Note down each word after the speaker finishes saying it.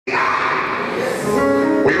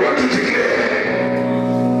We want to declare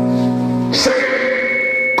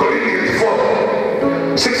 2 Corinthians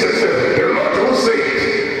 4, 6 and 7. The Lord who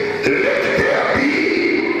said, let there be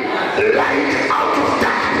light out of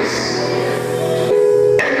darkness.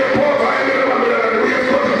 And the poor we have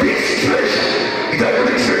got this treasure. Is that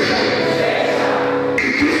the treasure?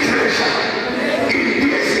 In this treasure, in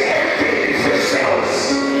this empty vessels,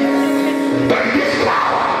 but this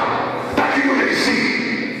power that you may see,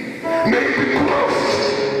 may be